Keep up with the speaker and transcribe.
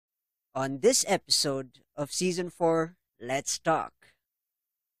On this episode of Season 4, let's talk.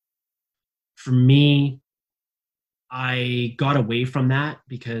 For me, I got away from that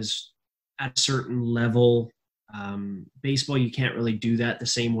because at a certain level, baseball, you can't really do that the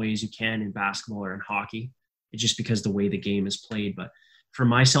same way as you can in basketball or in hockey. It's just because the way the game is played. But for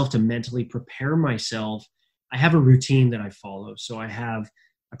myself to mentally prepare myself, I have a routine that I follow. So I have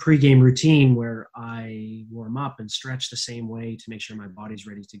a pregame routine where I warm up and stretch the same way to make sure my body's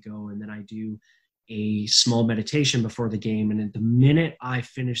ready to go. And then I do a small meditation before the game. And at the minute I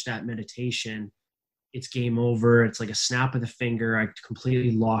finish that meditation, it's game over. It's like a snap of the finger. I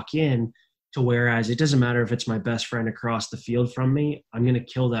completely lock in to whereas it doesn't matter if it's my best friend across the field from me. I'm going to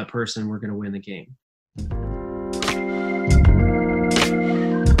kill that person. We're going to win the game.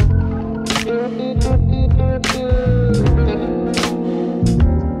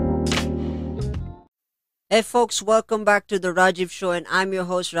 Hey folks, welcome back to the Rajiv Show, and I'm your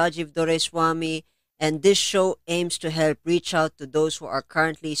host Rajiv Doreswamy. And this show aims to help reach out to those who are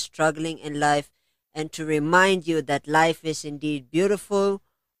currently struggling in life and to remind you that life is indeed beautiful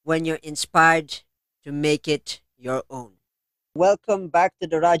when you're inspired to make it your own. Welcome back to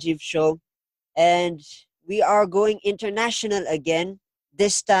the Rajiv Show, and we are going international again.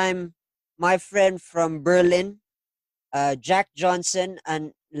 This time, my friend from Berlin, Jack Johnson,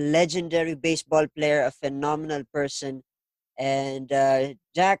 a legendary baseball player, a phenomenal person. And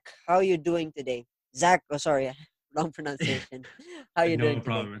Jack, how are you doing today? Zach, oh sorry, wrong pronunciation. How are you No doing today?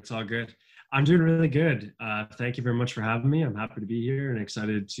 problem. It's all good. I'm doing really good. Thank you very much for having me. I'm happy to be here and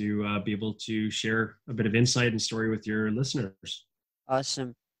excited to be able to share a bit of insight and story with your listeners.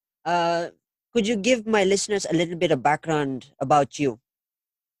 Awesome. Uh, could you give my listeners a little bit of background about you?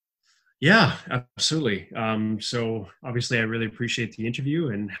 Yeah, absolutely. So obviously, I really appreciate the interview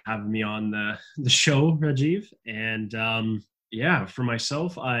and having me on the show, Rajiv. And yeah, for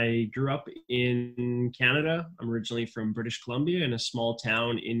myself, I grew up in Canada. I'm originally from British Columbia in a small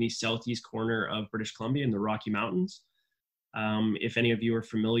town in the southeast corner of British Columbia in the Rocky Mountains. If any of you are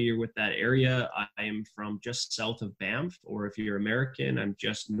familiar with that area, I am from just south of Banff, or if you're American, I'm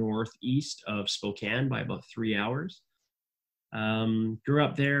just northeast of Spokane by about 3 hours. Grew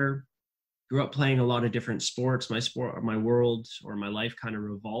up there, grew up playing a lot of different sports. My world or my life kind of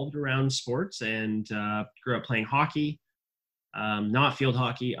revolved around sports, and grew up playing hockey, not field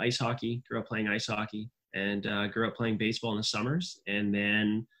hockey, ice hockey. Grew up playing ice hockey, and grew up playing baseball in the summers, and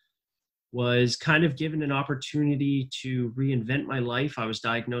then was kind of given an opportunity to reinvent my life. I was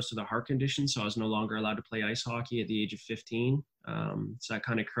diagnosed with a heart condition, so I was no longer allowed to play ice hockey at the age of 15. So that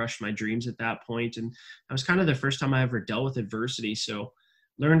kind of crushed my dreams at that point, and that was kind of the first time I ever dealt with adversity. So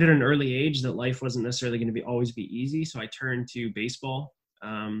learned at an early age that life wasn't necessarily going to be always be easy. So I turned to baseball.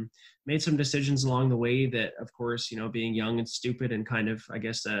 Made some decisions along the way that, of course, being young and stupid and kind of, I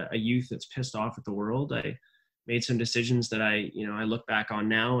guess, a youth that's pissed off at the world, I made some decisions that I look back on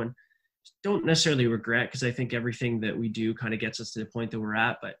now and don't necessarily regret, because I think everything that we do kind of gets us to the point that we're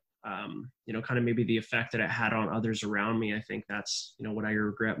at. But kind of maybe the effect that it had on others around me, I think that's what I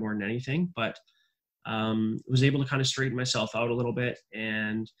regret more than anything. But was able to kind of straighten myself out a little bit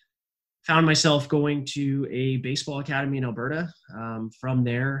and found myself going to a baseball academy in Alberta. From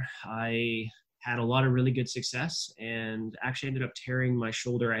there, I had a lot of really good success and actually ended up tearing my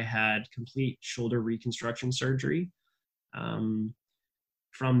shoulder. I had complete shoulder reconstruction surgery. Um,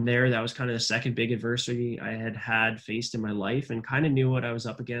 from there, that was kind of the second big adversity I had faced in my life, and kind of knew what I was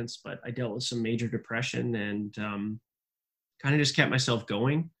up against. But I dealt with some major depression and kind of just kept myself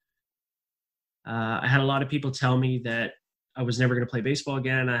going. I had a lot of people tell me that I was never going to play baseball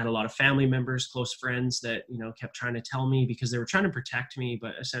again. I had a lot of family members, close friends that, kept trying to tell me, because they were trying to protect me,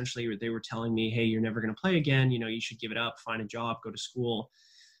 but essentially they were telling me, hey, you're never going to play again. You should give it up, find a job, go to school,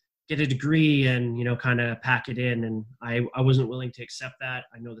 get a degree, and, kind of pack it in. And I wasn't willing to accept that.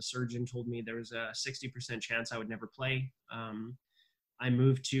 I know the surgeon told me there was a 60% chance I would never play. I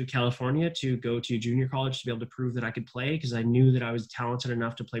moved to California to go to junior college to be able to prove that I could play, because I knew that I was talented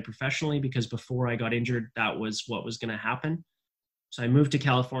enough to play professionally, because before I got injured, that was what was going to happen. So I moved to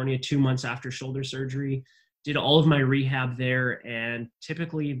California 2 months after shoulder surgery, did all of my rehab there. And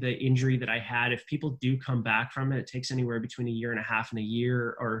typically the injury that I had, if people do come back from it, it takes anywhere between a year and a half and a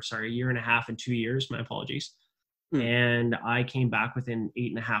year and a half and 2 years, my apologies. Hmm. And I came back within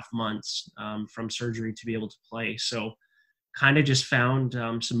 8.5 months from surgery to be able to play. So kind of just found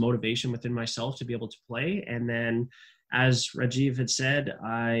some motivation within myself to be able to play. And then, as Rajiv had said,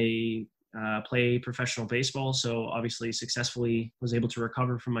 I play professional baseball. So obviously successfully was able to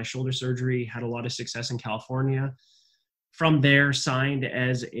recover from my shoulder surgery, had a lot of success in California. from there, signed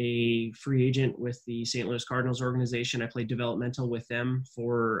as a free agent with the St. Louis Cardinals organization. I played developmental with them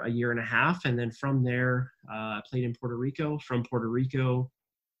for a year and a half. And then from there, I played in Puerto Rico. From Puerto Rico,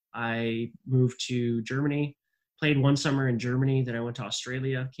 I moved to Germany, played one summer in Germany. Then I went to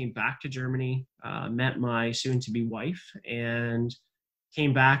Australia, came back to Germany, met my soon-to-be wife, and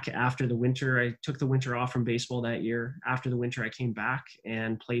came back after the winter. I took the winter off from baseball that year. After the winter, I came back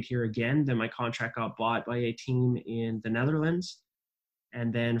and played here again. Then my contract got bought by a team in the Netherlands.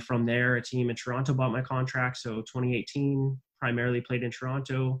 And then from there, a team in Toronto bought my contract. So 2018, primarily played in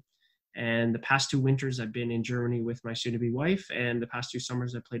Toronto. And the past 2 winters, I've been in Germany with my soon-to-be wife. And the past 2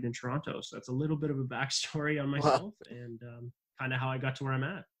 summers, I played in Toronto. So that's a little bit of a backstory on Wow, myself and kind of how I got to where I'm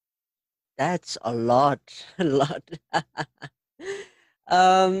at. that's a lot, a lot.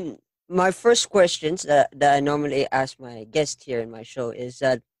 um, my first questions that I normally ask my guest here in my show is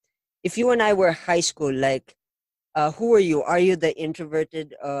that if you and I were high school, like, who are you? Are you the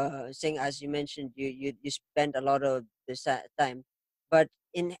introverted, saying, as you mentioned, you spend a lot of this time, but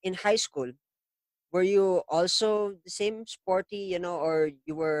in high school, were you also the same sporty, or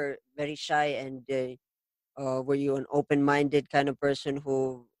you were very shy and were you an open-minded kind of person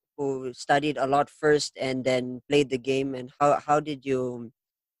who studied a lot first and then played the game? And how did you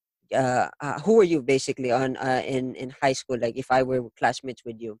who were you basically on in high school? Like if I were classmates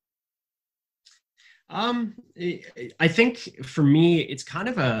with you. I think for me, it's kind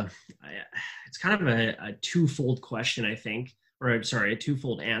of a twofold question, I think, or sorry, a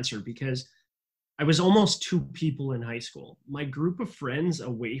twofold answer, because I was almost two people in high school. My group of friends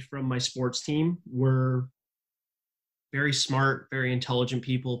away from my sports team were very smart, very intelligent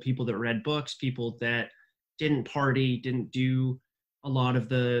people, people that read books, people that didn't party, didn't do a lot of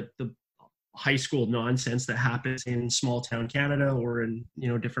the high school nonsense that happens in small town Canada or in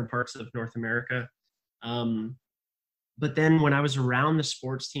different parts of North America. Um, but then when I was around the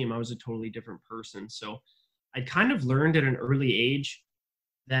sports team, I was a totally different person. So I kind of learned at an early age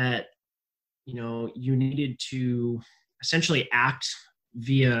that you needed to essentially act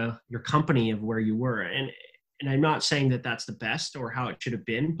via your company of where you were. And I'm not saying that that's the best or how it should have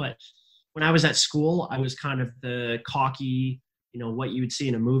been, but when I was at school, I was kind of the cocky, what you would see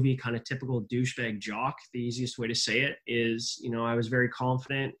in a movie, kind of typical douchebag jock. The easiest way to say it is, I was very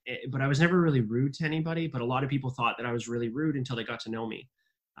confident, but I was never really rude to anybody. But a lot of people thought that I was really rude until they got to know me.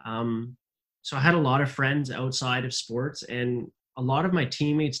 So I had a lot of friends outside of sports, and a lot of my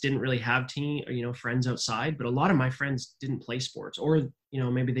teammates didn't really have friends outside, but a lot of my friends didn't play sports, or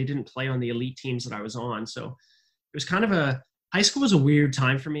maybe they didn't play on the elite teams that I was on. So it was kind of high school was a weird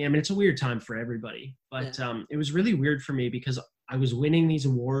time for me. I mean, it's a weird time for everybody, Yeah. but it was really weird for me because I was winning these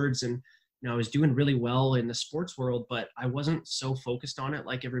awards and I was doing really well in the sports world, but I wasn't so focused on it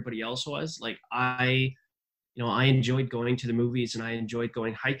like everybody else was. Like I enjoyed going to the movies, and I enjoyed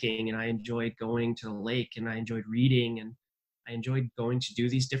going hiking, and I enjoyed going to the lake, and I enjoyed reading, and I enjoyed going to do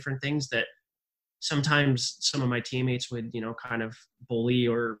these different things that sometimes some of my teammates would, kind of bully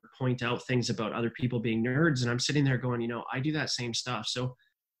or point out things about other people being nerds. And I'm sitting there going, I do that same stuff. So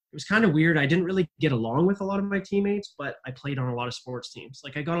it was kind of weird. I didn't really get along with a lot of my teammates, but I played on a lot of sports teams.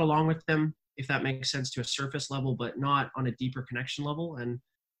 Like I got along with them, if that makes sense, to a surface level, but not on a deeper connection level. And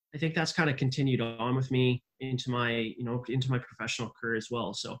I think that's kind of continued on with me into my professional career as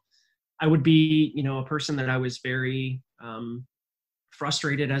well. So I would be, a person that I was very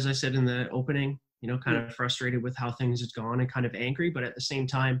frustrated, as I said in the opening, kind Mm. of frustrated with how things had gone and kind of angry. But at the same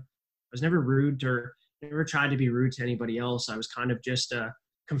time, I was never rude or never tried to be rude to anybody else. I was kind of just a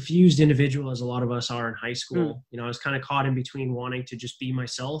confused individual, as a lot of us are in high Mm. school. I was kind of caught in between wanting to just be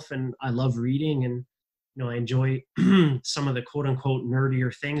myself, and I love reading, and I enjoy some of the quote unquote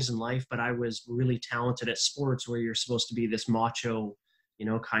nerdier things in life, but I was really talented at sports where you're supposed to be this macho,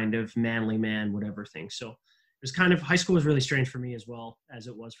 kind of manly man, whatever thing. So it was kind of, high school was really strange for me as well as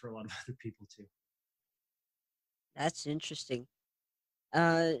it was for a lot of other people too. That's interesting.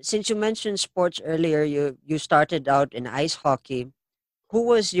 Since you mentioned sports earlier, you started out in ice hockey.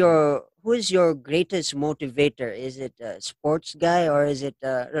 Who is your greatest motivator? Is it a sports guy, or is it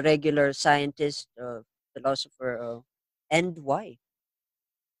a regular scientist, philosopher, and why?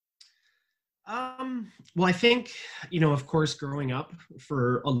 Well, I think, of course, growing up,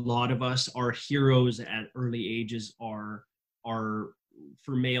 for a lot of us, our heroes at early ages are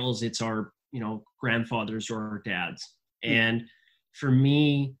for males, it's our, grandfathers or our dads. Mm. And for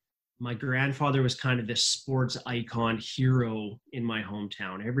me, my grandfather was kind of this sports icon hero in my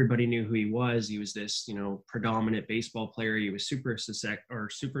hometown. Everybody knew who he was. He was this, predominant baseball player. He was super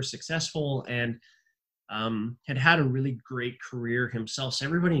successful, and had had a really great career himself. So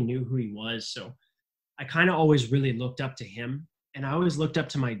everybody knew who he was. So I kind of always really looked up to him, and I always looked up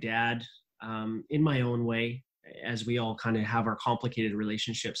to my dad in my own way, as we all kind of have our complicated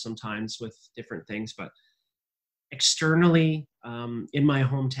relationships sometimes with different things. But externally, in my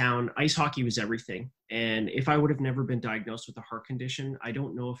hometown, ice hockey was everything. And if I would have never been diagnosed with a heart condition, I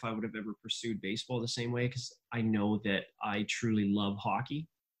don't know if I would have ever pursued baseball the same way, because I know that I truly love hockey.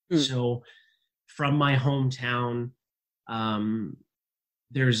 Mm. So from my hometown, um,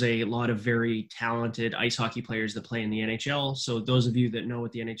 there's a lot of very talented ice hockey players that play in the NHL. So those of you that know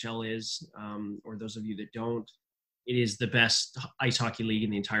what the NHL is, or those of you that don't, it is the best ice hockey league in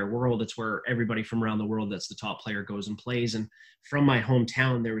the entire world. It's where everybody from around the world that's the top player goes and plays. And from my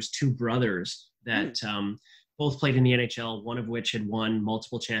hometown, there was two brothers that both played in the NHL, one of which had won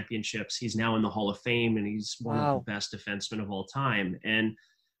multiple championships. He's now in the Hall of Fame, and he's one of the best defensemen of all time. And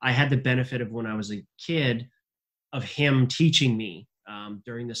I had the benefit of, when I was a kid, of him teaching me.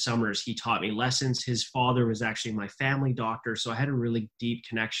 During the summers, he taught me lessons. His father was actually my family doctor, so I had a really deep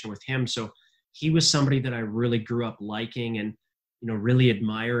connection with him. So he was somebody that I really grew up liking and, really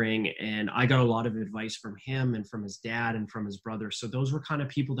admiring. And I got a lot of advice from him and from his dad and from his brother. So those were kind of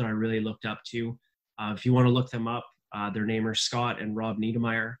people that I really looked up to. If you want to look them up, their name are Scott and Rob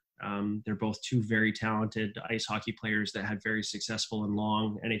Niedermayer. They're both two very talented ice hockey players that had very successful and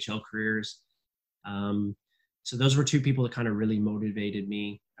long NHL careers. So those were two people that kind of really motivated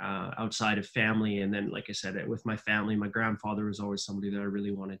me outside of family. And then, like I said, with my family, my grandfather was always somebody that I really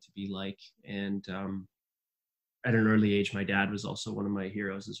wanted to be like. And at an early age, my dad was also one of my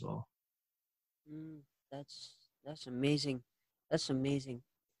heroes as well. That's amazing. That's amazing.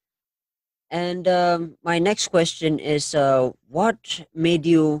 And my next question is, what made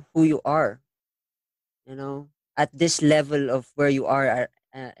you who you are? At this level of where you are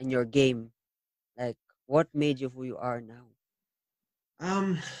in your game, like, what made you who you are now?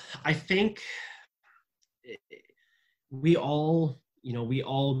 I think we all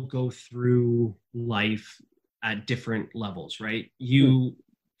go through life at different levels, right? You,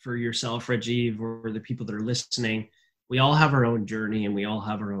 for yourself, Rajiv, or the people that are listening, we all have our own journey and we all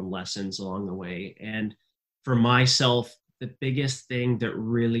have our own lessons along the way. And for myself, the biggest thing that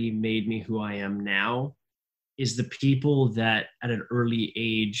really made me who I am now is the people that at an early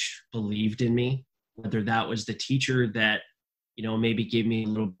age believed in me, whether that was the teacher that, maybe gave me a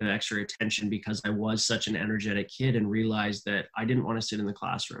little bit of extra attention because I was such an energetic kid and realized that I didn't want to sit in the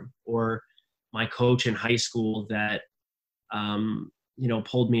classroom, or my coach in high school that,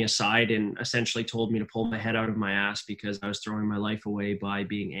 pulled me aside and essentially told me to pull my head out of my ass because I was throwing my life away by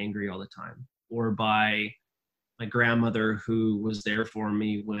being angry all the time, or by my grandmother who was there for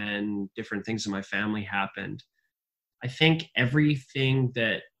me when different things in my family happened. I think everything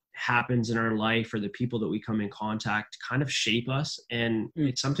that happens in our life, or the people that we come in contact, kind of shape us. And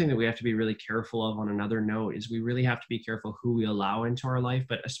it's something that we have to be really careful of. On another note, is we really have to be careful who we allow into our life,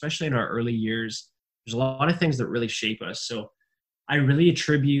 but especially in our early years, there's a lot of things that really shape us. So I really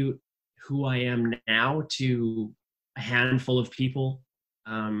attribute who I am now to a handful of people.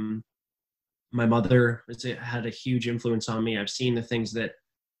 My mother had a huge influence on me. I've seen the things that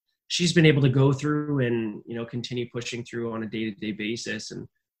she's been able to go through and, continue pushing through on a day-to-day basis. And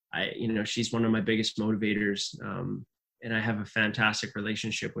she's one of my biggest motivators. And I have a fantastic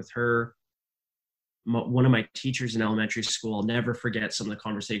relationship with her. One of my teachers in elementary school, I'll never forget some of the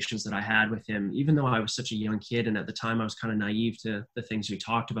conversations that I had with him, even though I was such a young kid. And at the time I was kind of naive to the things we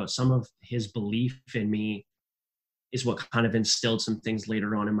talked about. Some of his belief in me is what kind of instilled some things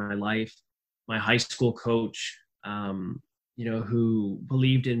later on in my life. My high school coach, who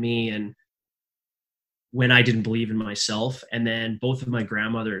believed in me and when I didn't believe in myself. And then both of my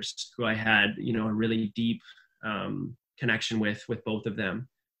grandmothers, who I had, a really deep connection with both of them.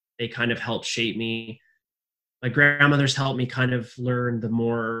 They kind of helped shape me. My grandmothers helped me kind of learn the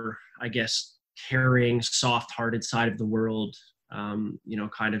more, I guess, caring, soft-hearted side of the world,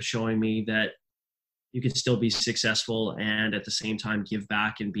 kind of showing me that you can still be successful and at the same time give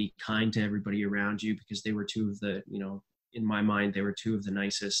back and be kind to everybody around you, because they were two of the, in my mind, they were two of the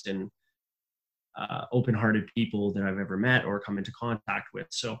nicest and open-hearted people that I've ever met or come into contact with.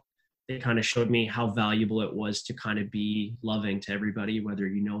 So they kind of showed me how valuable it was to kind of be loving to everybody, whether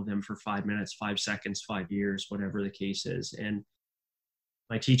you know them for 5 minutes, 5 seconds, 5 years, whatever the case is. And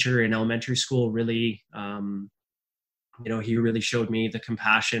my teacher in elementary school really, he really showed me the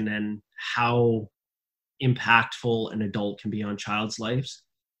compassion and how impactful an adult can be on child's lives.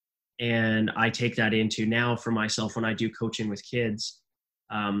 And I take that into now for myself when I do coaching with kids.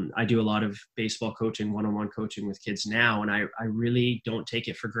 I do a lot of baseball coaching, one-on-one coaching with kids now, and I really don't take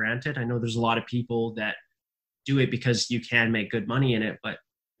it for granted. I know there's a lot of people that do it because you can make good money in it, but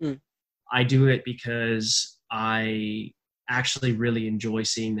I do it because I actually really enjoy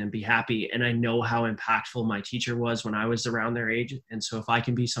seeing them be happy. And I know how impactful my teacher was when I was around their age. And so if I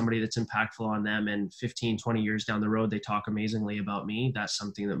can be somebody that's impactful on them and 15, 20 years down the road, they talk amazingly about me, that's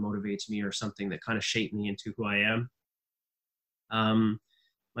something that motivates me or something that kind of shaped me into who I am.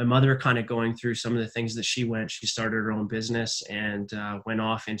 My mother kind of going through some of the things that she started her own business and went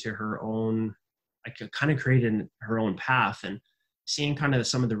off into her own, kind of created her own path, and seeing kind of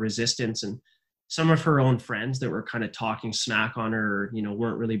some of the resistance and some of her own friends that were kind of talking smack on her,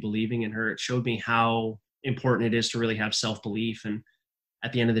 weren't really believing in her. It showed me how important it is to really have self-belief. And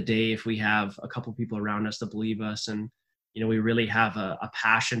at the end of the day, if we have a couple people around us that believe us and, we really have a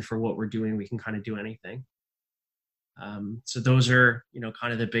passion for what we're doing, we can kind of do anything. So those are,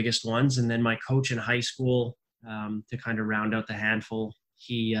 kind of the biggest ones. And then my coach in high school, to kind of round out the handful,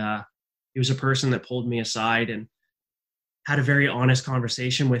 he was a person that pulled me aside and had a very honest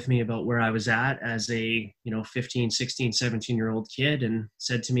conversation with me about where I was at as a, 15, 16, 17-year-old kid, and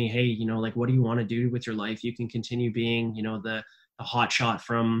said to me, hey, like, what do you want to do with your life? You can continue being, the hot shot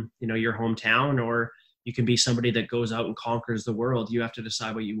from, your hometown, or you can be somebody that goes out and conquers the world. You have to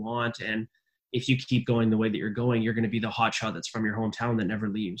decide what you want. And if you keep going the way that you're going, you're going to be the hot shot that's from your hometown that never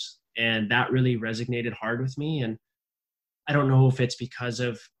leaves. And that really resonated hard with me. And I don't know if it's because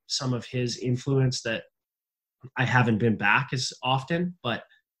of some of his influence that I haven't been back as often, but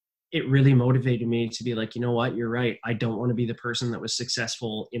it really motivated me to be like, you know what, you're right. I don't want to be the person that was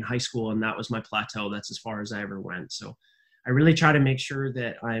successful in high school, and that was my plateau. That's as far as I ever went. So I really try to make sure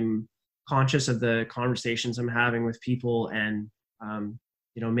that I'm conscious of the conversations I'm having with people, and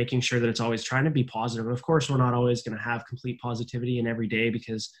making sure that it's always trying to be positive. And of course, we're not always going to have complete positivity in every day,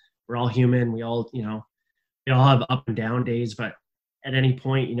 because we're all human. We all have up and down days, but at any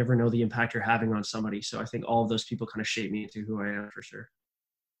point, you never know the impact you're having on somebody. So I think all of those people kind of shape me into who I am, for sure.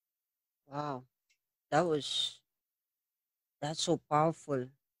 Wow, that's so powerful.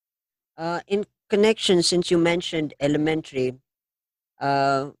 In connection, since you mentioned elementary,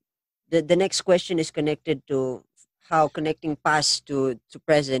 uh, the next question is connected to how connecting past to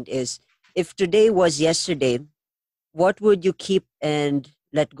present is: if today was yesterday, what would you keep and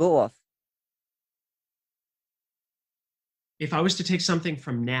let go of? If I was to take something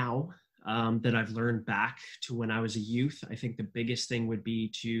from now, that I've learned back to when I was a youth, I think the biggest thing would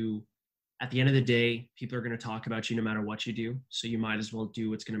be to, at the end of the day, people are going to talk about you no matter what you do. So you might as well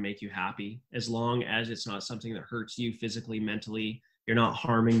do what's going to make you happy, as long as it's not something that hurts you physically, mentally. You're not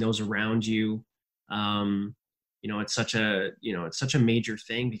harming those around you. It's such a major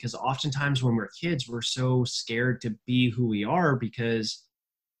thing, because oftentimes when we're kids, we're so scared to be who we are, because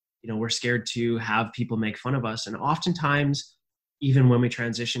we're scared to have people make fun of us. And oftentimes, even when we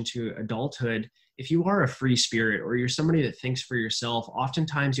transition to adulthood, if you are a free spirit or you're somebody that thinks for yourself,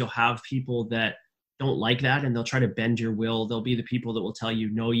 oftentimes you'll have people that don't like that, and they'll try to bend your will. They'll be the people that will tell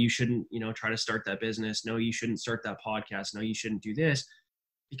you, no, you shouldn't, try to start that business. No, you shouldn't start that podcast. No, you shouldn't do this,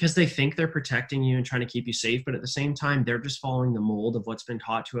 because they think they're protecting you and trying to keep you safe. But at the same time, they're just following the mold of what's been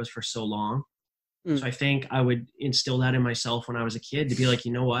taught to us for so long. So I think I would instill that in myself when I was a kid, to be like,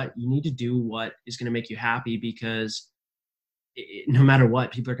 you know what, you need to do what is going to make you happy, because no matter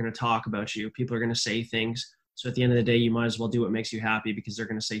what, people are going to talk about you. People are going to say things. So at the end of the day, you might as well do what makes you happy, because they're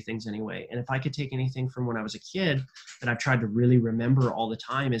going to say things anyway. And if I could take anything from when I was a kid that I've tried to really remember all the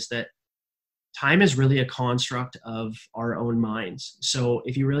time, is that time is really a construct of our own minds. So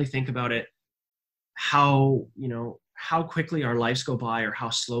if you really think about it, how quickly our lives go by or how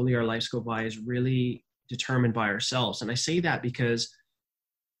slowly our lives go by is really determined by ourselves. And I say that because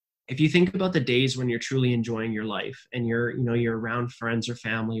if you think about the days when you're truly enjoying your life and you're around friends or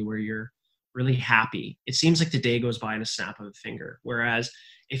family where you're really happy, it seems like the day goes by in a snap of a finger. Whereas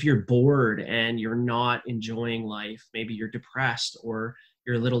if you're bored and you're not enjoying life, maybe you're depressed or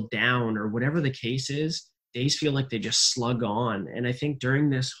you're a little down or whatever the case is, days feel like they just slug on. And I think during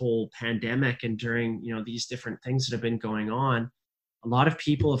this whole pandemic and during, these different things that have been going on, a lot of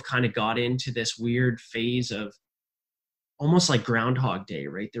people have kind of got into this weird phase of almost like Groundhog Day,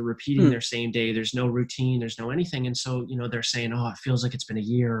 right? They're repeating their same day. There's no routine. There's no anything. And so, they're saying, oh, it feels like it's been a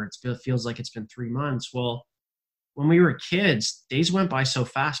year. Or it feels like it's been 3 months. Well, when we were kids, days went by so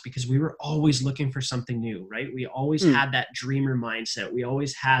fast because we were always looking for something new, right? We always had that dreamer mindset. We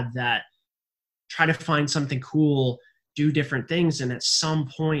always had that try to find something cool, do different things. And at some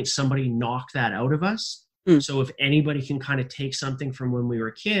point, somebody knocked that out of us. So if anybody can kind of take something from when we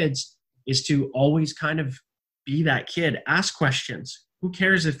were kids, is to always kind of be that kid, ask questions. Who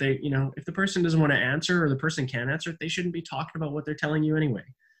cares if they, if the person doesn't want to answer or the person can't answer, they shouldn't be talking about what they're telling you anyway.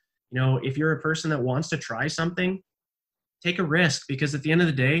 If you're a person that wants to try something, take a risk, because at the end of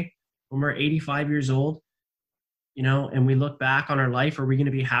the day, when we're 85 years old, and we look back on our life, are we going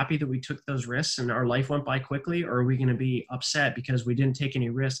to be happy that we took those risks and our life went by quickly? Or are we going to be upset because we didn't take any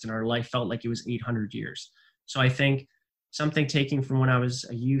risks and our life felt like it was 800 years? So I think something taking from when I was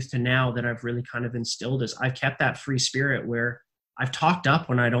a youth to now that I've really kind of instilled is I've kept that free spirit where I've talked up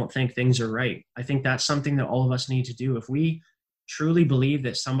when I don't think things are right. I think that's something that all of us need to do. If we truly believe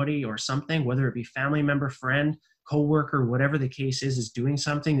that somebody or something, whether it be family member, friend, coworker, whatever the case is doing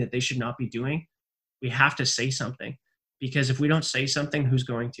something that they should not be doing, we have to say something. Because if we don't say something, who's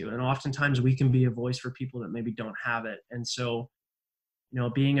going to? And oftentimes we can be a voice for people that maybe don't have it. And so,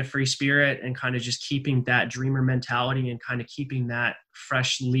 being a free spirit and kind of just keeping that dreamer mentality and kind of keeping that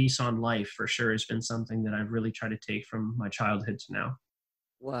fresh lease on life for sure has been something that I've really tried to take from my childhood to now.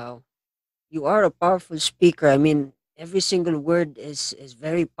 Wow. You are a powerful speaker. I mean, every single word is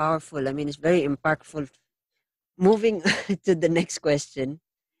very powerful. I mean, it's very impactful. Moving to the next question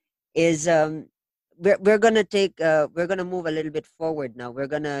is we're gonna take we're gonna move a little bit forward now. We're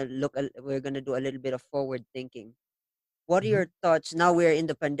gonna do a little bit of forward thinking. What are Mhm. your thoughts now? We're in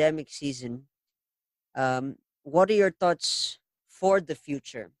the pandemic season. What are your thoughts for the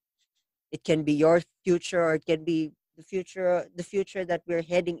future? It can be your future, or it can be the future that we're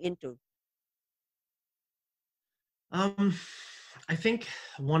heading into. Um, I think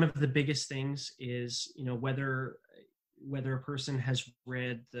one of the biggest things is, whether a person has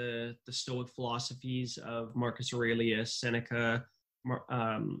read the Stoic philosophies of Marcus Aurelius, Seneca,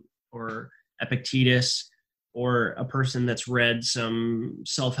 or Epictetus, or a person that's read some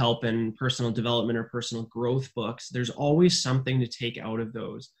self-help and personal development or personal growth books, there's always something to take out of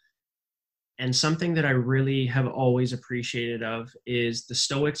those. And something that I really have always appreciated of is the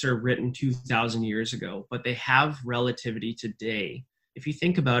Stoics are written 2,000 years ago, but they have relativity today. If you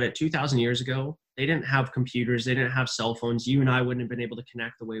think about it, 2,000 years ago, they didn't have computers, they didn't have cell phones. You and I wouldn't have been able to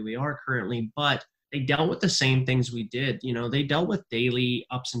connect the way we are currently, but they dealt with the same things we did. They dealt with daily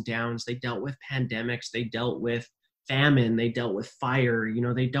ups and downs, they dealt with pandemics, they dealt with famine, they dealt with fire,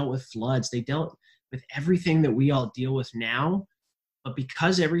 they dealt with floods, they dealt with everything that we all deal with now. But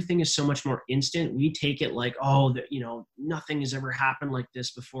because everything is so much more instant, we take it like, oh, nothing has ever happened like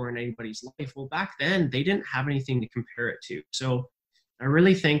this before in anybody's life. Well, back then they didn't have anything to compare it to. So I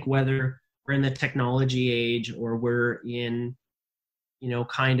really think whether we're in the technology age or we're in,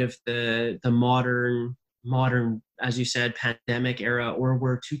 kind of the modern, as you said, pandemic era, or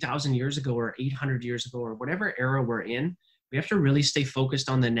we're 2,000 years ago or 800 years ago or whatever era we're in, we have to really stay focused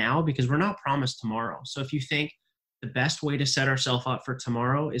on the now, because we're not promised tomorrow. So if you think the best way to set ourselves up for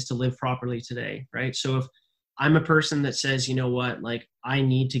tomorrow is to live properly today, right? So if I'm a person that says, you know what, like I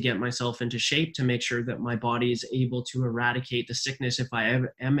need to get myself into shape to make sure that my body is able to eradicate the sickness if I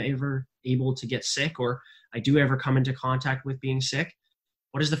am ever able to get sick, or I do ever come into contact with being sick,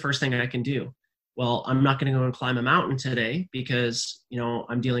 what is the first thing I can do? Well, I'm not going to go and climb a mountain today because,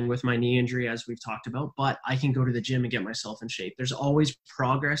 I'm dealing with my knee injury, as we've talked about, but I can go to the gym and get myself in shape. There's always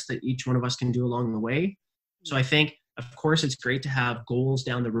progress that each one of us can do along the way. So I think, of course, it's great to have goals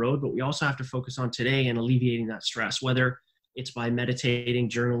down the road, but we also have to focus on today and alleviating that stress, whether it's by meditating,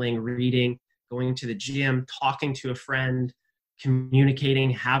 journaling, reading, going to the gym, talking to a friend, communicating,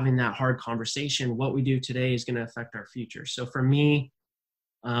 having that hard conversation. What we do today is going to affect our future. So for me,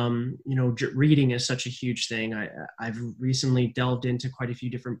 reading is such a huge thing. I've recently delved into quite a few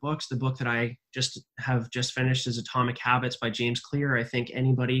different books. The book that I have just finished is Atomic Habits by James Clear. I think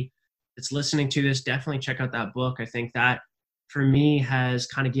anybody that's listening to this, definitely check out that book. I think that for me has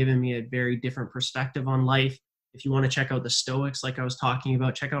kind of given me a very different perspective on life. If you want to check out the Stoics, like I was talking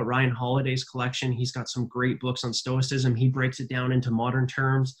about, check out Ryan Holiday's collection. He's got some great books on Stoicism. He breaks it down into modern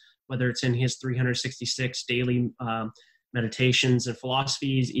terms, whether it's in his 366 daily meditations and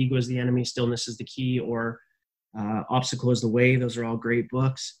philosophies, Ego is the Enemy, Stillness is the Key, or Obstacle is the Way. Those are all great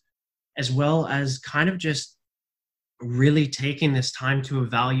books, as well as kind of just really taking this time to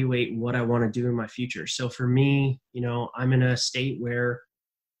evaluate what I want to do in my future. So for me, I'm in a state where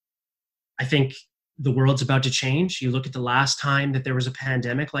I think the world's about to change. You look at the last time that there was a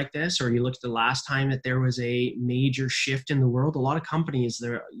pandemic like this, or you look at the last time that there was a major shift in the world, a lot of companies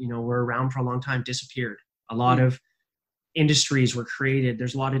that, were around for a long time disappeared. A lot Mm. of industries were created.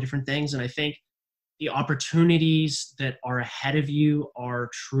 There's a lot of different things. And I think the opportunities that are ahead of you are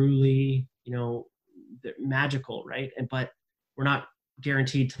truly, magical, right? But we're not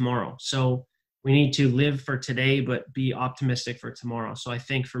guaranteed tomorrow. So we need to live for today, but be optimistic for tomorrow. So I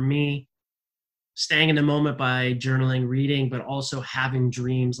think for me, staying in the moment by journaling, reading, but also having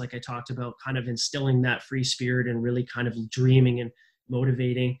dreams, like I talked about, kind of instilling that free spirit and really kind of dreaming and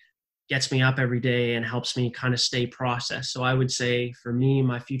motivating, gets me up every day and helps me kind of stay processed. So I would say for me,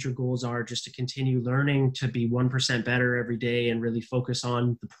 my future goals are just to continue learning to be 1% better every day and really focus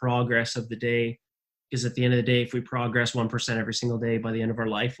on the progress of the day. Because at the end of the day, if we progress 1% every single day, by the end of our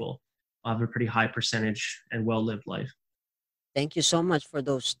life, we'll have a pretty high percentage and well-lived life. Thank you so much for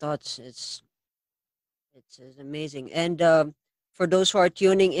those thoughts. It's amazing. And for those who are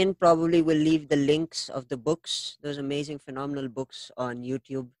tuning in, probably will leave the links of the books, those amazing, phenomenal books on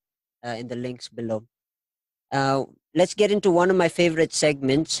YouTube, in the links below. Uh, let's get into one of my favorite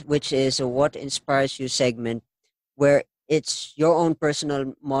segments, which is a What Inspires You segment, where it's your own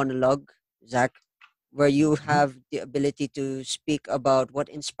personal monologue, Zach, where you Mhm. have the ability to speak about what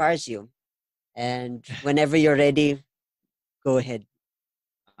inspires you. And whenever you're ready, go ahead.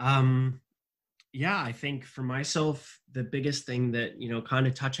 Um, yeah, I think for myself, the biggest thing that, kind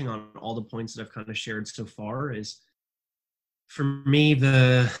of touching on all the points that I've kind of shared so far is for me,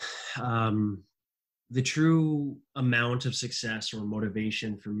 um, the true amount of success or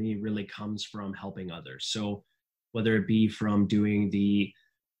motivation for me really comes from helping others. So whether it be from doing the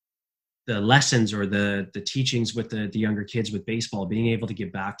lessons or the teachings with the younger kids with baseball, being able to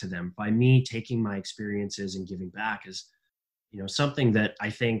give back to them by me taking my experiences and giving back is, something that I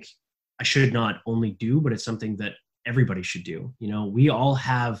think I should not only do, but it's something that everybody should do. We all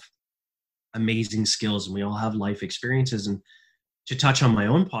have amazing skills and we all have life experiences. And to touch on my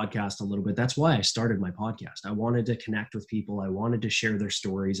own podcast a little bit, that's why I started my podcast. I wanted to connect with people. I wanted to share their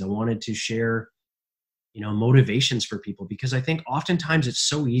stories. I wanted to share, motivations for people, because I think oftentimes it's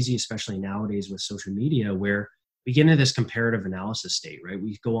so easy, especially nowadays with social media, where we get into this comparative analysis state, right?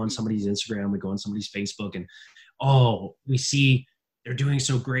 We go on somebody's Instagram, we go on somebody's Facebook, and oh, we see they're doing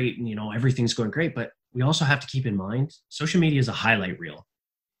so great and, everything's going great. But we also have to keep in mind social media is a highlight reel.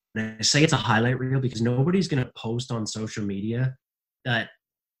 And I say it's a highlight reel because nobody's going to post on social media that,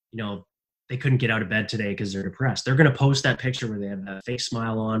 they couldn't get out of bed today because they're depressed. They're going to post that picture where they have that fake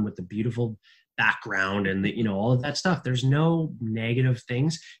smile on with the beautiful background and all of that stuff. There's no negative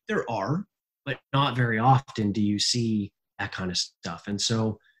things. There are, but not very often do you see that kind of stuff. And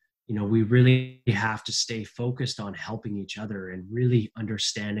so, we really have to stay focused on helping each other and really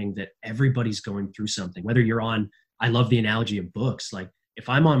understanding that everybody's going through something, whether you're on, I love the analogy of books. Like if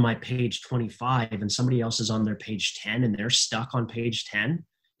I'm on my page 25 and somebody else is on their page 10 and they're stuck on page 10,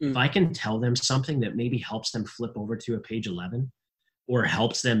 if Mm. I can tell them something that maybe helps them flip over to a page 11 or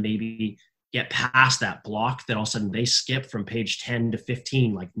helps them maybe get past that block that all of a sudden they skip from page 10 to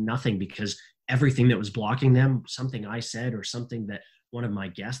 15 like nothing, because everything that was blocking them, something I said or something that one of my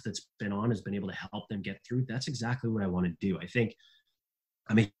guests that's been on has been able to help them get through. That's exactly what I want to do. I think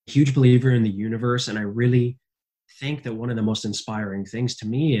I'm a huge believer in the universe, and I really think that one of the most inspiring things to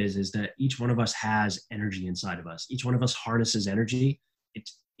me is that each one of us has energy inside of us. Each one of us harnesses energy.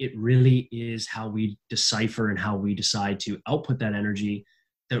 It really is how we decipher and how we decide to output that energy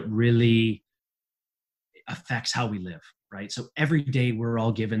that really affects how we live, right? So every day we're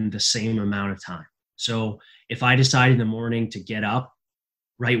all given the same amount of time. So if I decide in the morning to get up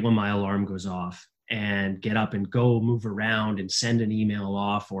right when my alarm goes off and get up and go move around and send an email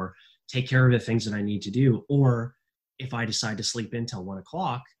off or take care of the things that I need to do, or if I decide to sleep in till 1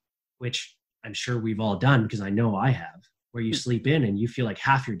 o'clock, which I'm sure we've all done because I know I have, where you sleep in and you feel like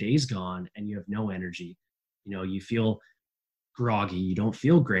half your day's gone and you have no energy, you feel groggy, you don't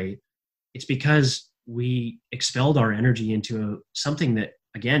feel great. It's because we expelled our energy into something that,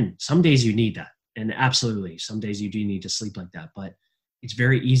 again, some days you need that. And absolutely, some days you do need to sleep like that. But it's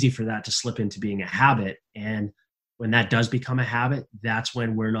very easy for that to slip into being a habit. And when that does become a habit, that's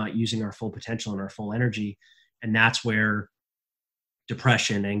when we're not using our full potential and our full energy. And that's where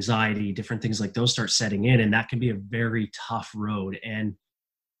depression, anxiety, different things like those start setting in. And that can be a very tough road. And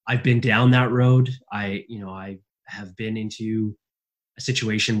I've been down that road. I have been into a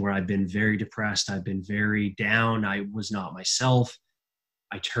situation where I've been very depressed. I've been very down. I was not myself.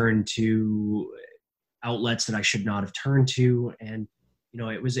 I turned to outlets that I should not have turned to. And,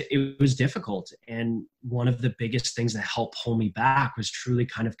 it was difficult. And one of the biggest things that helped pull me back was truly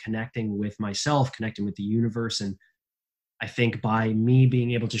kind of connecting with myself, connecting with the universe. And I think by me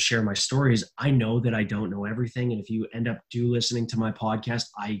being able to share my stories, I know that I don't know everything. And if you end up listening to my podcast,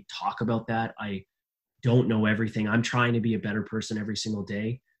 I talk about that. I don't know everything. I'm trying to be a better person every single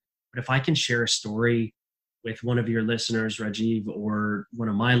day. But if I can share a story with one of your listeners, Rajiv, or one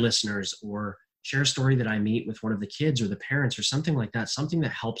of my listeners, or share a story that I meet with one of the kids or the parents or something like that, something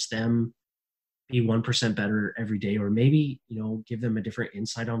that helps them be 1% better every day, or maybe, give them a different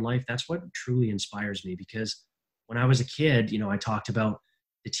insight on life. That's what truly inspires me. Because when I was a kid, I talked about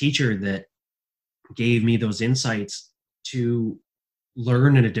the teacher that gave me those insights to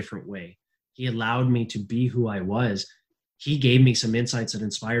learn in a different way. He allowed me to be who I was. He gave me some insights that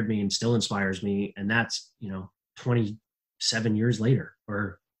inspired me and still inspires me. And that's, 27 years later,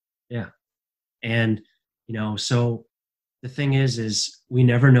 or yeah. And, so the thing is we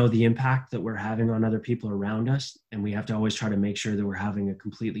never know the impact that we're having on other people around us. And we have to always try to make sure that we're having a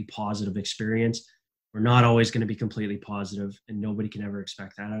completely positive experience. We're not always going to be completely positive, and nobody can ever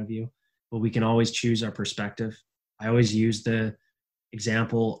expect that out of you, but we can always choose our perspective. I always use the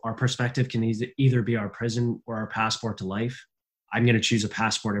example, our perspective can either be our prison or our passport to life. I'm going to choose a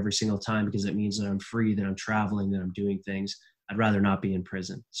passport every single time because it means that I'm free, that I'm traveling, that I'm doing things. I'd rather not be in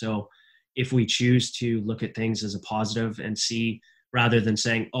prison. So if we choose to look at things as a positive and see, rather than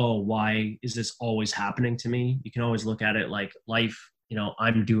saying, oh, why is this always happening to me? You can always look at it like life,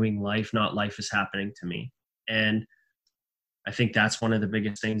 I'm doing life, not life is happening to me. And I think that's one of the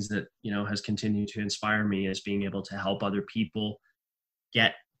biggest things that, has continued to inspire me, is being able to help other people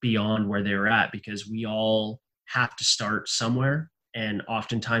get beyond where they're at, because we all have to start somewhere. And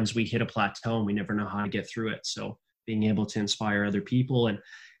oftentimes we hit a plateau and we never know how to get through it. So being able to inspire other people, and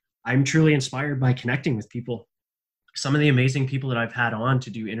I'm truly inspired by connecting with people. Some of the amazing people that I've had on to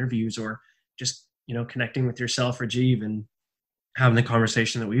do interviews, or just, connecting with yourself, Rajiv, and having the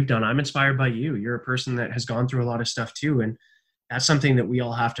conversation that we've done. I'm inspired by you. You're a person that has gone through a lot of stuff too. And that's something that we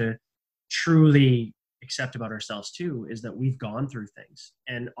all have to truly accept about ourselves too, is that we've gone through things.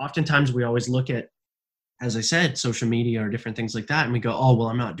 And oftentimes we always look at, as I said, social media or different things like that, and we go, oh, well,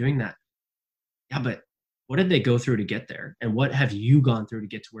 I'm not doing that. Yeah, but what did they go through to get there? And what have you gone through to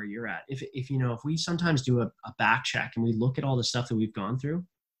get to where you're at? If we sometimes do a back check and we look at all the stuff that we've gone through,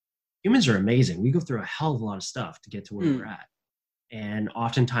 humans are amazing. We go through a hell of a lot of stuff to get to where we're at. And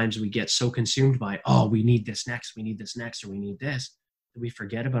oftentimes we get so consumed by, oh, we need this next, or we need this, that we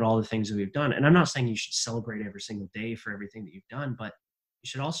forget about all the things that we've done. And I'm not saying you should celebrate every single day for everything that you've done, but you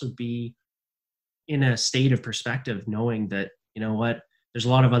should also be in a state of perspective, knowing that, there's a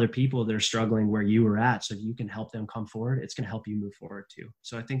lot of other people that are struggling where you were at. So if you can help them come forward, it's going to help you move forward too.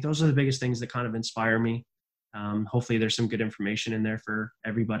 So I think those are the biggest things that kind of inspire me. Hopefully there's some good information in there for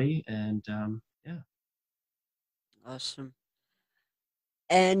everybody. And yeah. Awesome.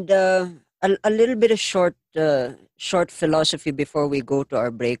 And a little bit of short philosophy before we go to our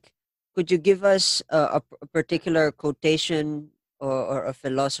break. Could you give us a particular quotation, or a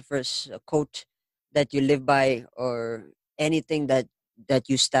philosopher's quote that you live by, or anything that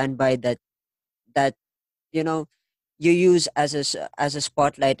you stand by, that you know you use as as a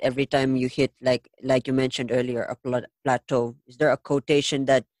spotlight every time you hit, like you mentioned earlier, a plateau? Is there a quotation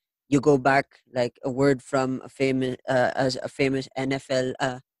that you go back, like a word from a famous NFL,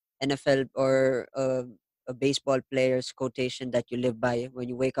 or a baseball player's quotation that you live by when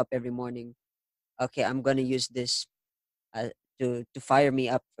you wake up every morning? Okay, I'm gonna use this uh, to fire me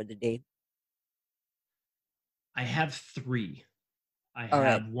up for the day. I have three. I All right.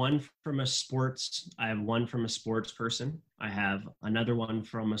 have one from a sports. I have one from a sports person. I have another one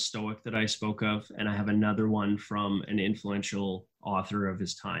from a Stoic that I spoke of, and I have another one from an influential author of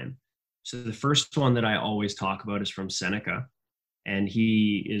his time. So the first one that I always talk about is from Seneca, and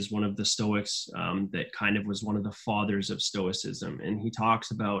he is one of the Stoics that kind of was one of the fathers of Stoicism. And he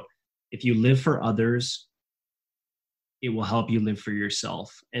talks about, if you live for others, it will help you live for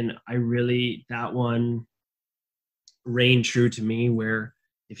yourself. And that one reigned true to me, where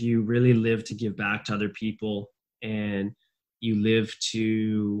if you really live to give back to other people, and you live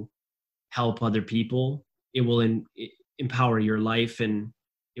to help other people, it will empower your life, and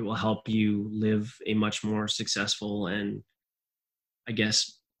it will help you live a much more successful and, I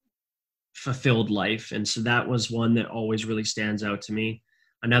guess, fulfilled life. And so that was one that always really stands out to me.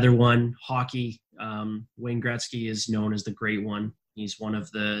 Another one, hockey. Wayne Gretzky is known as the Great One. He's one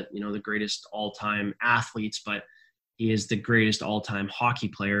of the, the greatest all-time athletes, but he is the greatest all-time hockey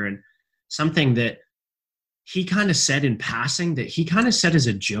player. And something that he kind of said in passing, that he kind of said as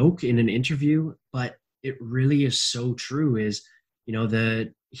a joke in an interview, but it really is so true, is,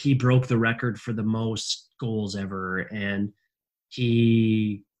 he broke the record for the most goals ever. And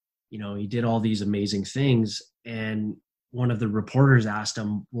he did all these amazing things. And one of the reporters asked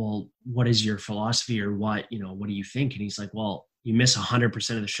him, well, what is your philosophy, or what do you think? And he's like, well, you miss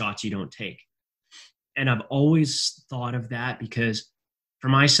 100% of the shots you don't take. And I've always thought of that, because for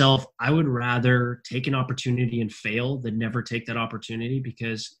myself, I would rather take an opportunity and fail than never take that opportunity,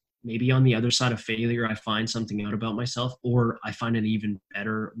 because maybe on the other side of failure, I find something out about myself, or I find an even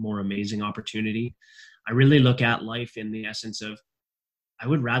better, more amazing opportunity. I really look at life in the essence of, I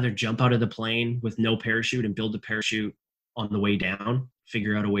would rather jump out of the plane with no parachute and build the parachute on the way down,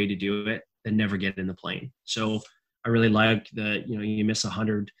 figure out a way to do it, than never get in the plane. So I really like that, you miss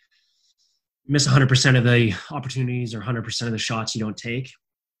 100% of the opportunities or 100% of the shots you don't take.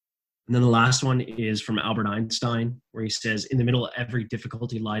 And then the last one is from Albert Einstein, where he says, in the middle of every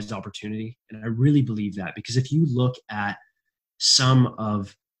difficulty lies opportunity. And I really believe that, because if you look at some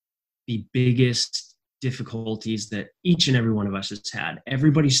of the biggest difficulties that each and every one of us has had,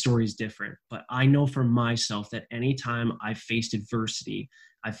 everybody's story is different. But I know for myself that anytime I've faced adversity,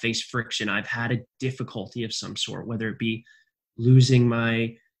 I've faced friction, I've had a difficulty of some sort, whether it be losing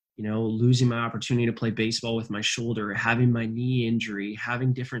my opportunity to play baseball with my shoulder, having my knee injury,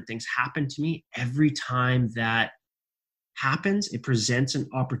 having different things happen to me. Every time that happens, it presents an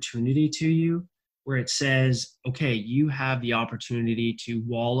opportunity to you where it says, okay, you have the opportunity to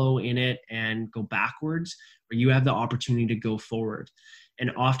wallow in it and go backwards, or you have the opportunity to go forward.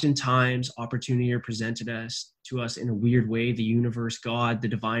 And oftentimes opportunity are presented to us in a weird way. The universe, God, the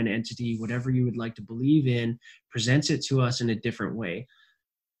divine entity, whatever you would like to believe in, presents it to us in a different way.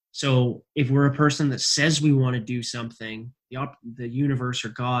 So if we're a person that says we want to do something, the universe or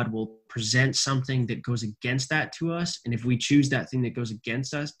God will present something that goes against that to us. And if we choose that thing that goes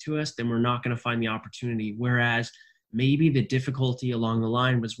against us, then we're not going to find the opportunity. Whereas maybe the difficulty along the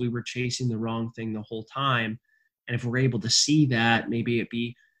line was we were chasing the wrong thing the whole time. And if we're able to see that, maybe it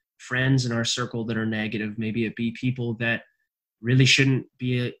be friends in our circle that are negative, maybe it be people that really shouldn't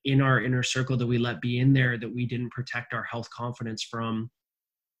be in our inner circle that we let be in there, that we didn't protect our health confidence from.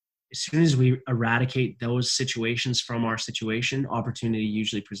 As soon as we eradicate those situations from our situation, opportunity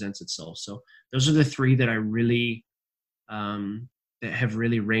usually presents itself. So those are the three that I really, that have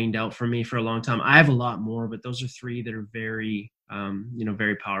really rained out for me for a long time. I have a lot more, but those are three that are very,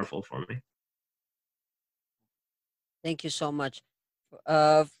 very powerful for me. Thank you so much.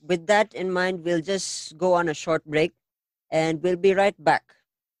 With that in mind, we'll just go on a short break and we'll be right back.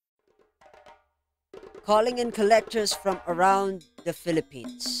 Calling in collectors from around the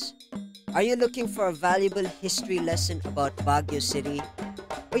Philippines. Are you looking for a valuable history lesson about Baguio City?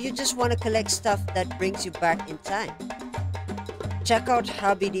 Or you just want to collect stuff that brings you back in time? Check out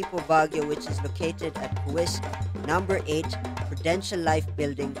Hobby Depot Baguio, which is located at Kuwis number 8 Prudential Life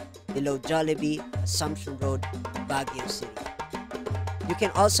Building below Jollibee, Assumption Road, Baguio City. You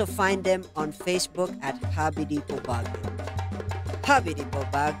can also find them on Facebook at Hobby Depot Baguio. Hobby Depot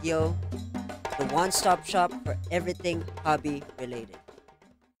Baguio, the one-stop shop for everything hobby related.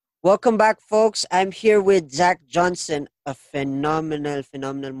 Welcome back, folks. I'm here with Zach Johnson, a phenomenal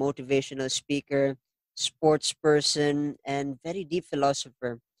motivational speaker, sports person, and very deep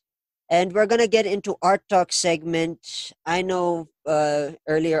philosopher. And we're going to get into Art Talk segment. I know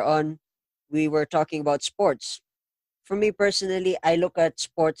earlier on we were talking about sports. For me personally, I look at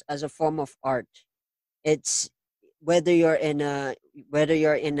sports as a form of art. It's whether you're in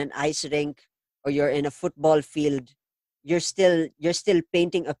an ice rink or you're in a football field, you're still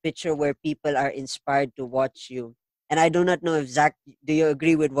painting a picture where people are inspired to watch you. And I do not know if Zach, do you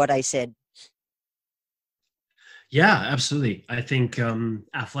agree with what I said? Yeah, absolutely. I think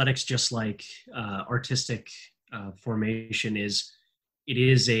athletics, just like artistic formation, is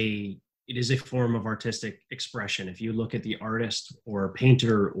a form of artistic expression. If you look at the artist or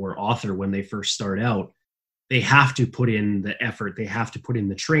painter or author when they first start out, they have to put in the effort, they have to put in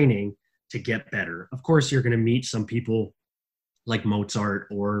the training to get better. Of course, you're going to meet some people like Mozart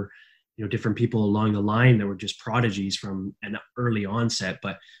or different people along the line that were just prodigies from an early onset.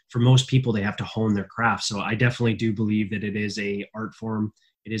 But for most people, they have to hone their craft. So I definitely do believe that it is a art form.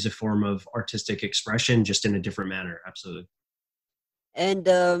 It is a form of artistic expression, just in a different manner. Absolutely. And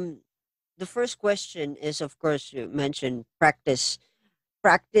the first question is, of course, you mentioned practice.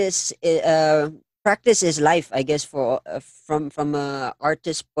 Practice is life, I guess, for from a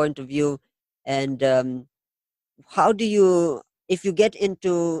artist point of view. And how do you, if you get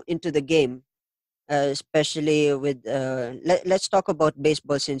into the game, especially with let's talk about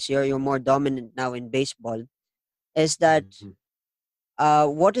baseball, since you're more dominant now in baseball, is that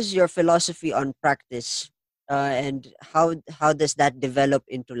what is your philosophy on practice, and how does that develop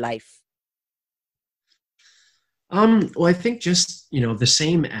into life? Well, I think just the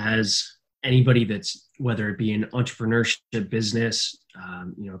same as anybody that's, whether it be an entrepreneurship business,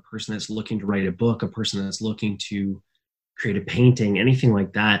 a person that's looking to write a book, a person that's looking to create a painting, anything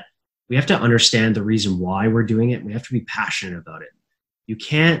like that, we have to understand the reason why we're doing it. We have to be passionate about it. You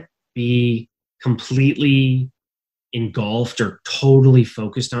can't be completely engulfed or totally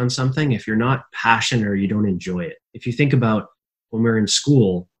focused on something if you're not passionate or you don't enjoy it. If you think about when we're in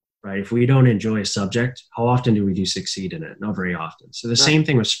school, right? If we don't enjoy a subject, how often do we succeed in it? Not very often. So the same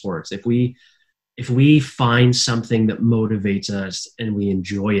thing with sports. If we find something that motivates us and we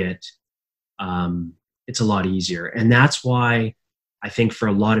enjoy it, it's a lot easier. And that's why I think for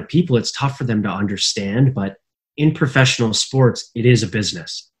a lot of people, it's tough for them to understand. But in professional sports, it is a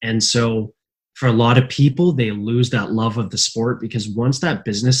business. And so for a lot of people, they lose that love of the sport because once that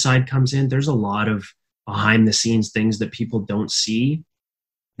business side comes in, there's a lot of behind the scenes things that people don't see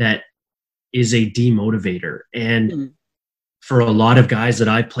that is a demotivator. And Mm. for a lot of guys that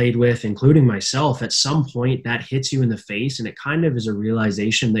I've played with, including myself, at some point that hits you in the face and it kind of is a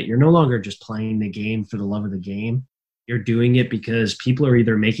realization that you're no longer just playing the game for the love of the game. You're doing it because people are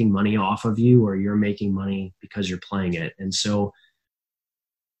either making money off of you or you're making money because you're playing it. And so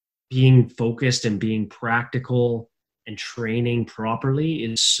being focused and being practical and training properly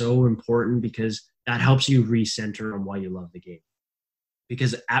is so important because that helps you recenter on why you love the game.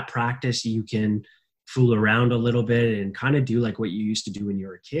 Because at practice, you can fool around a little bit and kind of do like what you used to do when you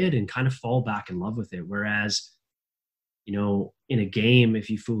were a kid and kind of fall back in love with it. Whereas, you know, in a game, if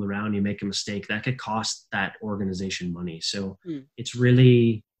you fool around, you make a mistake, that could cost that organization money. So Mm. it's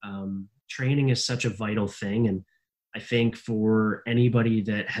really, training is such a vital thing. And I think for anybody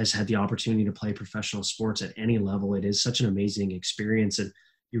that has had the opportunity to play professional sports at any level, it is such an amazing experience. And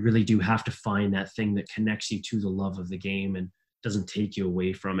you really do have to find that thing that connects you to the love of the game and doesn't take you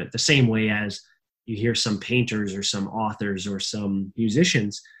away from it. The same way as you hear some painters or some authors or some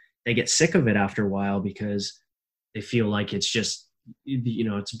musicians, they get sick of it after a while because they feel like it's just, you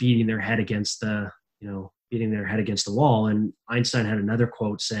know, it's beating their head against the wall. And Einstein had another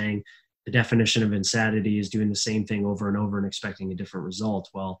quote saying, the definition of insanity is doing the same thing over and over and expecting a different result.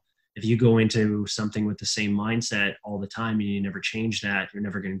 Well, if you go into something with the same mindset all the time and you never change that, you're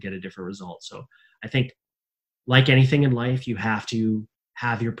never going to get a different result. So I think like anything in life, you have to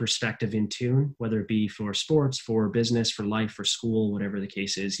have your perspective in tune, whether it be for sports, for business, for life, for school, whatever the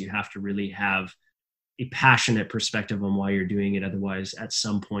case is. You have to really have a passionate perspective on why you're doing it. Otherwise, at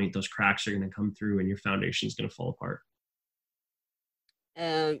some point, those cracks are going to come through and your foundation is going to fall apart.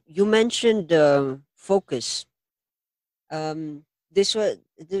 You mentioned focus. This was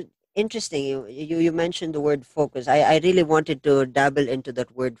interesting. You mentioned the word focus. I really wanted to dabble into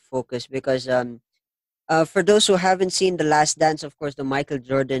that word focus because for those who haven't seen The Last Dance, of course, the Michael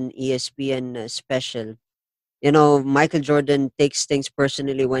Jordan ESPN special, you know, Michael Jordan takes things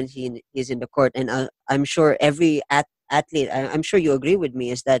personally when he is in the court, and I'm sure every athlete, I'm sure you agree with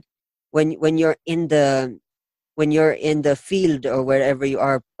me, is that when you're in the field or wherever you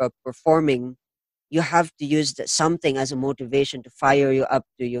are performing, you have to use something as a motivation to fire you up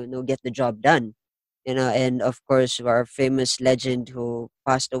to, you know, get the job done. You know, and of course, our famous legend who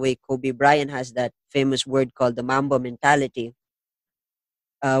passed away, Kobe Bryant, has that famous word called the Mamba mentality.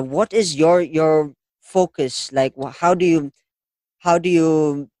 What is your focus like? How do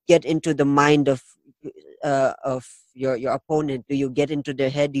you get into the mind of your opponent? Do you get into their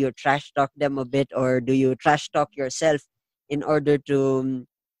head? Do you trash talk them a bit, or do you trash talk yourself in order to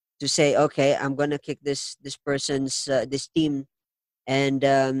say, okay, I'm gonna kick this person's this team, and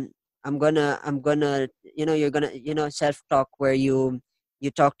I'm gonna, you know, you're gonna, you know, self talk where you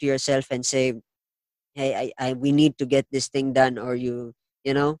talk to yourself and say, hey, I we need to get this thing done, or you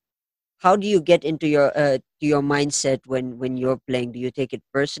know, how do you get into your to your mindset when you're playing? Do you take it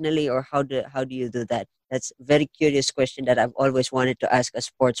personally, or how do you do that? That's a very curious question that I've always wanted to ask a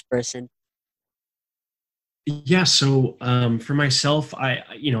sports person. Yeah. So for myself, I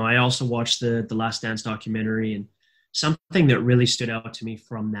also watched the Last Dance documentary, and something that really stood out to me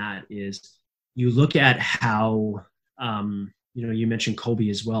from that is you look at how you mentioned Kobe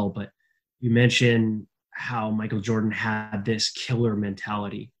as well, but you mentioned how Michael Jordan had this killer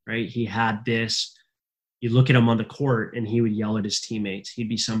mentality, right? He had this. You look at him on the court, and he would yell at his teammates. He'd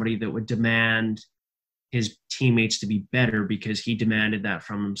be somebody that would demand his teammates to be better because he demanded that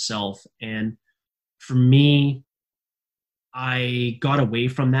from himself. And for me, I got away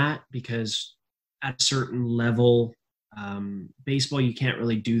from that because at a certain level, baseball, you can't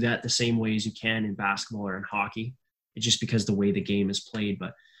really do that the same way as you can in basketball or in hockey. It's just because the way the game is played.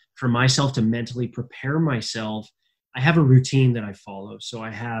 But for myself to mentally prepare myself, I have a routine that I follow. So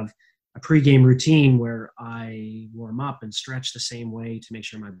I have a pregame routine where I warm up and stretch the same way to make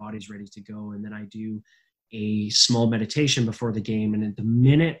sure my body's ready to go. And then I do a small meditation before the game. And at the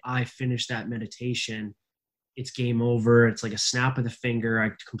minute I finish that meditation, it's game over. It's like a snap of the finger.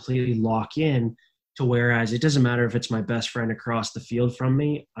 I completely lock in to whereas it doesn't matter if it's my best friend across the field from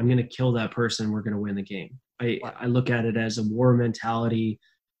me, I'm going to kill that person. We're going to win the game. Wow. I look at it as a war mentality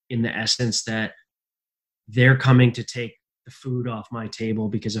in the essence that they're coming to take the food off my table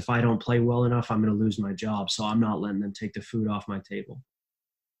because if I don't play well enough, I'm going to lose my job. So I'm not letting them take the food off my table.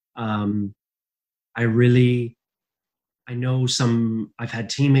 I really I know I've had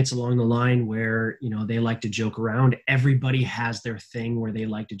teammates along the line where, they like to joke around. Everybody has their thing where they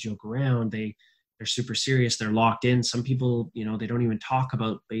like to joke around. They're super serious. They're locked in. Some people, they don't even talk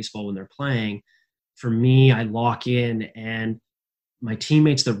about baseball when they're playing. For me, I lock in, and my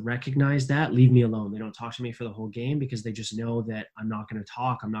teammates that recognize that leave me alone. They don't talk to me for the whole game because they just know that I'm not going to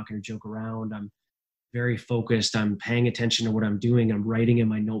talk. I'm not going to joke around. I'm very focused. I'm paying attention to what I'm doing. I'm writing in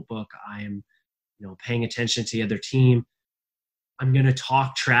my notebook. I am, paying attention to the other team. I'm going to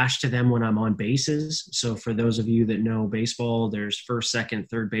talk trash to them when I'm on bases. So for those of you that know baseball, there's first, second,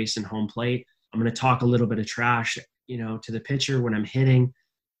 third base, and home plate. I'm going to talk a little bit of trash, to the pitcher when I'm hitting.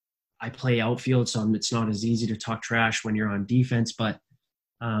 I play outfield, so it's not as easy to talk trash when you're on defense, but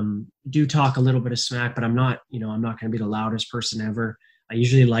do talk a little bit of smack, but I'm not going to be the loudest person ever. I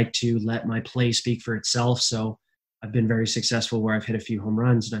usually like to let my play speak for itself. So I've been very successful where I've hit a few home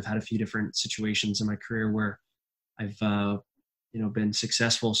runs, and I've had a few different situations in my career where I've, been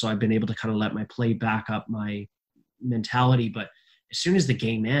successful. So I've been able to kind of let my play back up my mentality. But as soon as the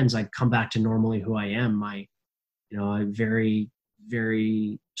game ends, I come back to normally who I am. I'm very,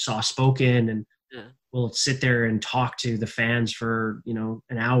 very soft spoken, and we'll sit there and talk to the fans for,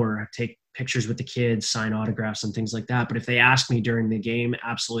 an hour, take pictures with the kids, sign autographs and things like that. But if they ask me during the game,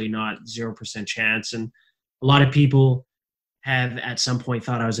 absolutely not, 0% chance. And a lot of people have at some point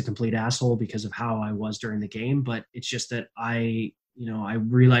thought I was a complete asshole because of how I was during the game. But it's just that I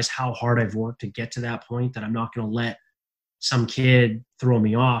realize how hard I've worked to get to that point, that I'm not going to let some kid throw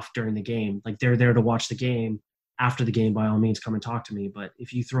me off during the game. Like, they're there to watch the game. After the game, by all means, come and talk to me. But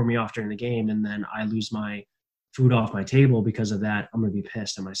if you throw me off during the game and then I lose my food off my table because of that, I'm going to be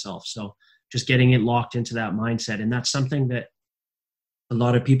pissed at myself. So just getting it locked into that mindset. And that's something that a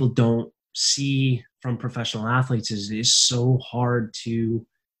lot of people don't see from professional athletes is so hard to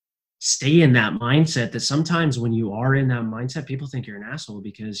stay in that mindset, that sometimes when you are in that mindset, people think you're an asshole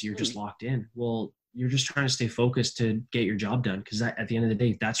because you're just locked in. Well, you're just trying to stay focused to get your job done, because at the end of the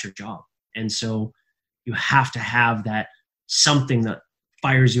day, that's your job. And so you have to have that something that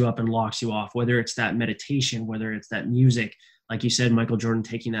fires you up and locks you off, whether it's that meditation, whether it's that music. Like you said, Michael Jordan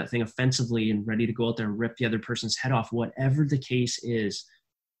taking that thing offensively and ready to go out there and rip the other person's head off. Whatever the case is,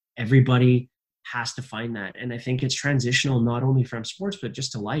 everybody has to find that. And I think it's transitional, not only from sports, but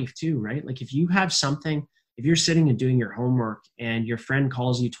just to life too, right? Like, if you have something, if you're sitting and doing your homework and your friend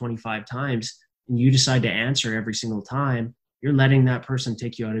calls you 25 times and you decide to answer every single time, you're letting that person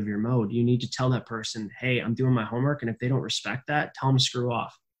take you out of your mode. You need to tell that person, hey, I'm doing my homework. And if they don't respect that, tell them to screw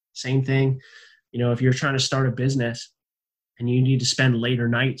off. Same thing, if you're trying to start a business and you need to spend later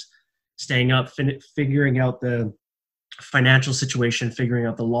nights staying up, figuring out the financial situation, figuring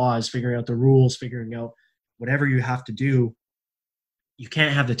out the laws, figuring out the rules, figuring out whatever you have to do, you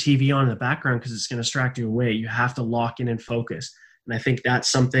can't have the TV on in the background because it's going to distract you away. You have to lock in and focus. And I think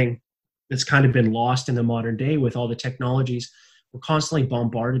that's something that's kind of been lost in the modern day with all the technologies. We're constantly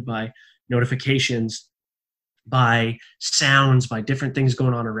bombarded by notifications, by sounds, by different things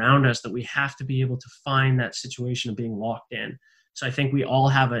going on around us, that we have to be able to find that situation of being locked in. So I think we all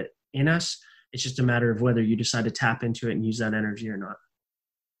have it in us. It's just a matter of whether you decide to tap into it and use that energy or not.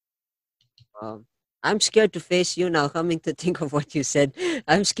 I'm scared to face you now, coming to think of what you said.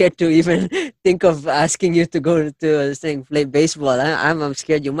 I'm scared to even think of asking you to go to play baseball. I'm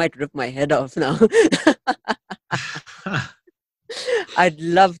scared you might rip my head off now. I'd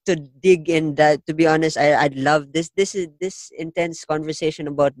love to dig in that. To be honest, I'd love this. This intense conversation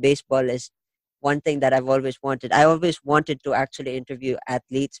about baseball is one thing that I've always wanted. I always wanted to actually interview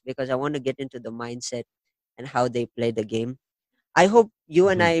athletes because I want to get into the mindset and how they play the game. I hope you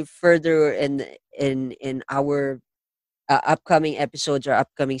and I further in our upcoming episodes or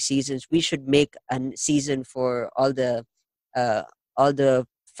upcoming seasons, we should make a season for all the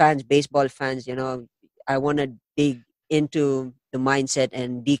fans, baseball fans. I want to dig into the mindset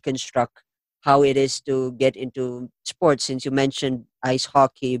and deconstruct how it is to get into sports. Since you mentioned ice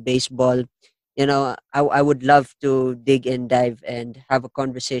hockey, baseball, I would love to dig and dive and have a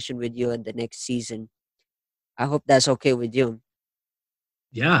conversation with you in the next season. I hope that's okay with you.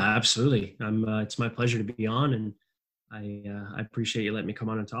 Yeah, absolutely. It's my pleasure to be on, and I appreciate you letting me come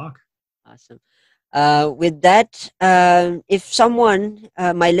on and talk. Awesome. With that, if someone,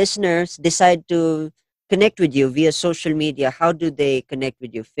 my listeners, decide to connect with you via social media, how do they connect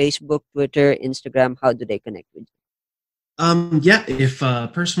with you? Facebook, Twitter, Instagram, how do they connect with you? Yeah, if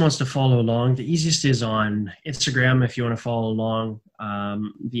a person wants to follow along, the easiest is on Instagram. If you want to follow along,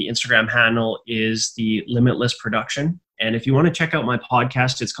 the Instagram handle is the Limitless Production. And if you want to check out my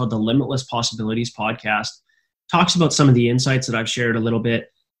podcast, it's called the Limitless Possibilities Podcast. Talks about some of the insights that I've shared a little bit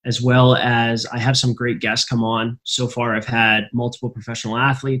as well as I have some great guests come on. So far, I've had multiple professional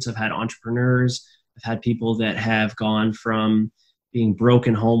athletes, I've had entrepreneurs, I've had people that have gone from being broke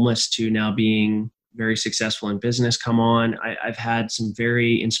and homeless to now being very successful in business come on. I've had some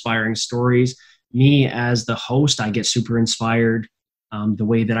very inspiring stories. Me as the host, I get super inspired. The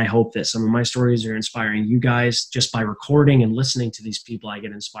way that I hope that some of my stories are inspiring you guys, just by recording and listening to these people, I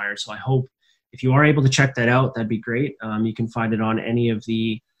get inspired. So I hope if you are able to check that out, that'd be great. You can find it on any of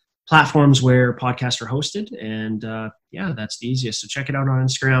the platforms where podcasts are hosted. And yeah, that's the easiest. So check it out on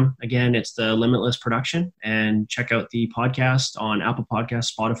Instagram. Again, it's the Limitless Production. And check out the podcast on Apple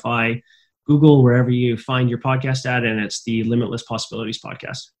Podcasts, Spotify, Google, wherever you find your podcast at. And it's the Limitless Possibilities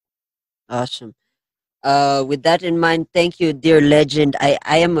Podcast. Awesome. With that in mind, thank you, dear legend. I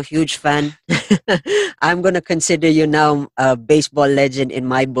am a huge fan. I'm going to consider you now a baseball legend in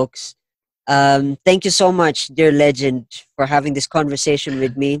my books. Thank you so much, dear legend, for having this conversation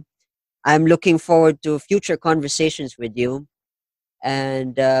with me. I'm looking forward to future conversations with you.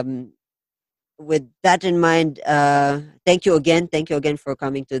 And with that in mind, thank you again. Thank you again for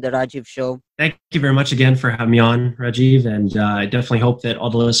coming to the Rajiv Show. Thank you very much again for having me on, Rajiv. And I definitely hope that all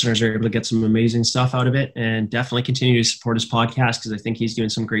the listeners are able to get some amazing stuff out of it, and definitely continue to support his podcast because I think he's doing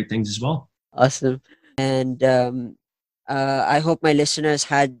some great things as well. Awesome. And I hope my listeners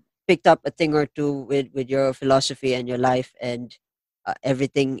had picked up a thing or two with your philosophy and your life and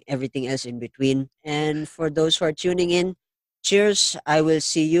everything else in between. And for those who are tuning in, cheers. I will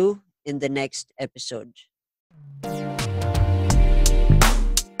see you in the next episode.